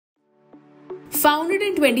Founded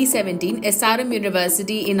in 2017, SRM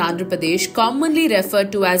University in Andhra Pradesh, commonly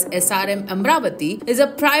referred to as SRM Amravati, is a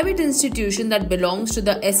private institution that belongs to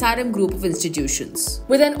the SRM group of institutions.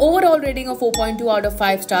 With an overall rating of 4.2 out of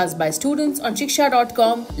 5 stars by students on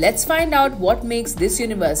shiksha.com, let's find out what makes this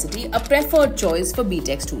university a preferred choice for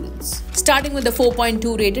BTech students. Starting with the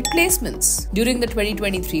 4.2 rated placements. During the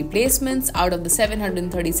 2023 placements, out of the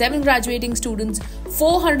 737 graduating students,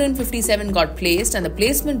 457 got placed and the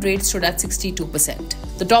placement rate stood at 62%.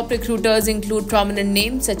 The top recruiters include prominent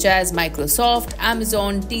names such as Microsoft,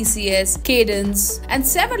 Amazon, TCS, Cadence, and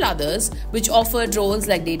several others which offered roles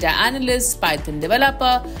like data analyst, Python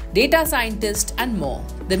developer, data scientist, and more.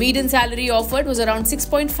 The median salary offered was around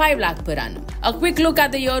 6.5 lakh per annum. A quick look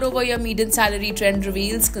at the year-over-year median salary trend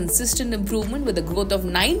reveals consistent improvement with a growth of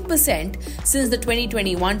 9% since the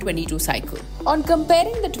 2021-22 cycle. On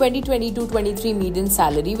comparing the 2022-23 median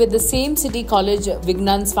salary with the same city college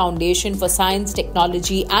Vignan's Foundation for Science,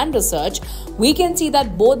 Technology and Research, we can see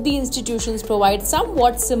that both the institutions provide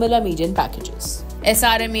somewhat similar median packages.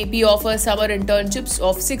 SRM AP offers summer internships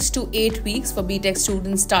of 6 to 8 weeks for BTech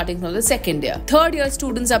students starting from the second year. Third year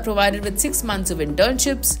students are provided with 6 months of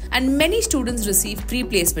internships, and many students receive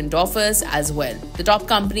pre-placement offers as well. The top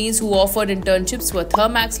companies who offered internships were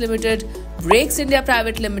Thermax Limited, Brakes India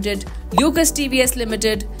Private Limited, Lucas TVS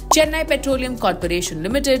Limited, Chennai Petroleum Corporation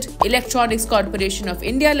Limited, Electronics Corporation of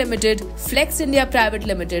India Limited, Flex India Private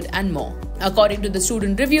Limited, and more. According to the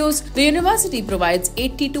student reviews, the university provides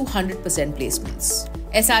 80 to 100% placements.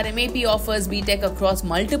 SRM AP offers BTech across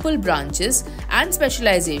multiple branches and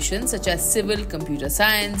specializations such as civil, computer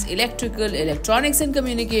science, electrical, electronics and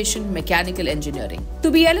communication, mechanical engineering.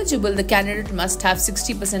 To be eligible, the candidate must have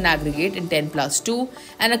 60% aggregate in 10+2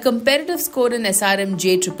 and a competitive score in SRM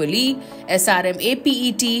JEEE, SRM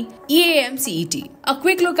APET, EAM CET. A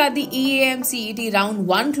quick look at the EAM CET Round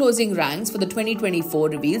 1 closing ranks for the 2024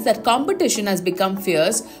 reveals that competition has become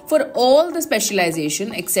fierce for all the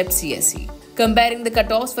specialization except CSE. Comparing the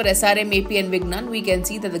cutoffs for SRM AP and Vignan, we can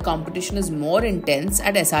see that the competition is more intense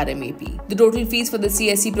at SRM AP. The total fees for the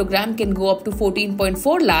CSE program can go up to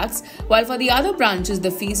 14.4 lakhs, while for the other branches,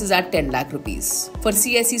 the fees is at 10 lakh rupees. For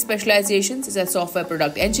CSE specializations such as software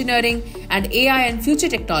product engineering and AI and future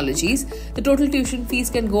technologies, the total tuition fees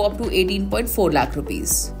can go up to 18.4 lakh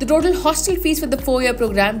rupees. The total hostel fees for the 4-year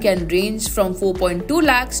program can range from 4.2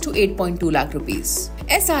 lakhs to 8.2 lakh rupees.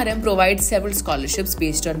 SRM provides several scholarships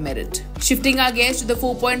based on merit. Shifting our gaze to the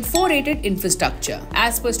 4.4 rated infrastructure.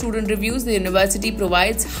 As per student reviews, the university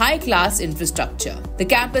provides high-class infrastructure. The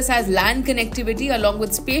campus has LAN connectivity along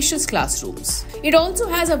with spacious classrooms. It also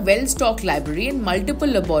has a well-stocked library and multiple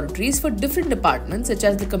laboratories for different departments such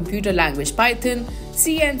as the computer language Python,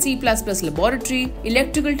 C and C++ laboratory,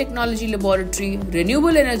 electrical technology laboratory,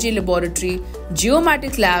 renewable energy laboratory,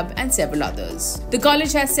 geomatic lab, and several others. The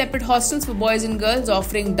college has separate hostels for boys and girls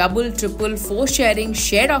offering double, triple, 4 sharing,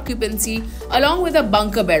 shared occupancy, along with a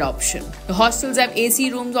bunker bed option. The hostels have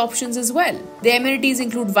AC rooms options as well. The amenities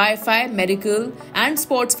include Wi-Fi, medical, and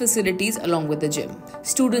sports facilities along with the gym.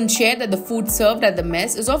 Students share that the food served at the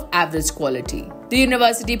mess is of average quality. The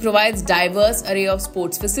university provides diverse array of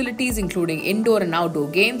sports facilities including indoor and outdoor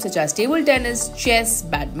games such as table tennis, chess,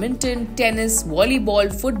 badminton, tennis,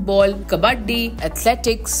 volleyball, football, kabaddi,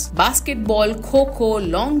 athletics, basketball,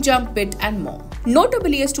 kho-kho, long jump pit, and more.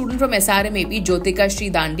 Notably, a student from SRM AP, Jyotika Sri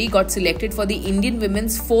Dandi, got selected for the Indian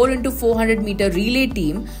women's 4x400 meter relay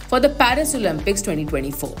team for the Paris Olympics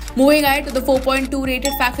 2024. Moving ahead to the 4.2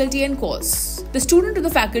 rated faculty and course. The student to the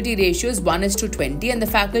faculty ratio is 1:20 and the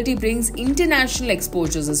faculty brings international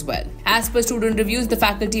exposures as well. As per student reviews, the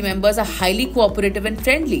faculty members are highly cooperative and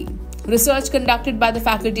friendly. Research conducted by the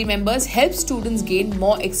faculty members helps students gain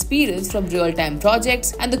more experience from real-time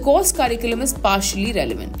projects, and the course curriculum is partially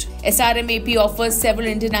relevant. SRM AP offers several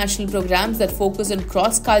international programs that focus on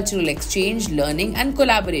cross-cultural exchange, learning, and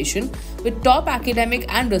collaboration with top academic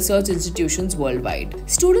and research institutions worldwide.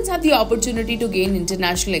 Students have the opportunity to gain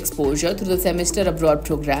international exposure through the semester abroad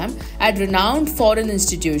program at renowned foreign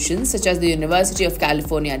institutions such as the University of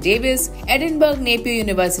California, Davis, Edinburgh Napier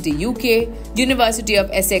University, UK, University of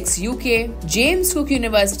Essex, UK, James Cook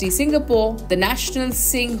University, Singapore, the National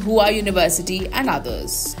Tsinghua University, and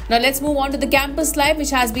others. Now let's move on to the campus life,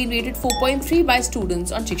 which has been rated 4.3 by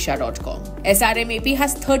students on shiksha.com. SRM AP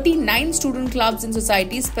has 39 student clubs and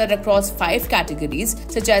societies spread across 5 categories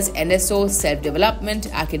such as NSO, self-development,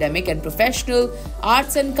 academic and professional,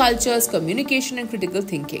 arts and cultures, communication and critical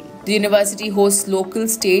thinking. The university hosts local,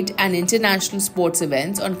 state and international sports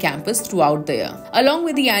events on campus throughout the year, along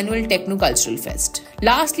with the annual Techno-Cultural Fest.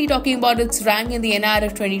 Lastly, talking about its rank in the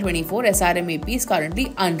NIRF 2024, SRM AP is currently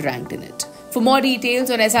unranked in it. For more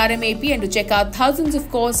details on SRM AP and to check out thousands of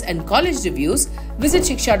course and college reviews, visit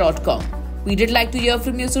shiksha.com. We did like to hear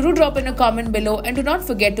from you, so do drop in a comment below and do not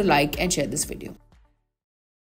forget to like and share this video.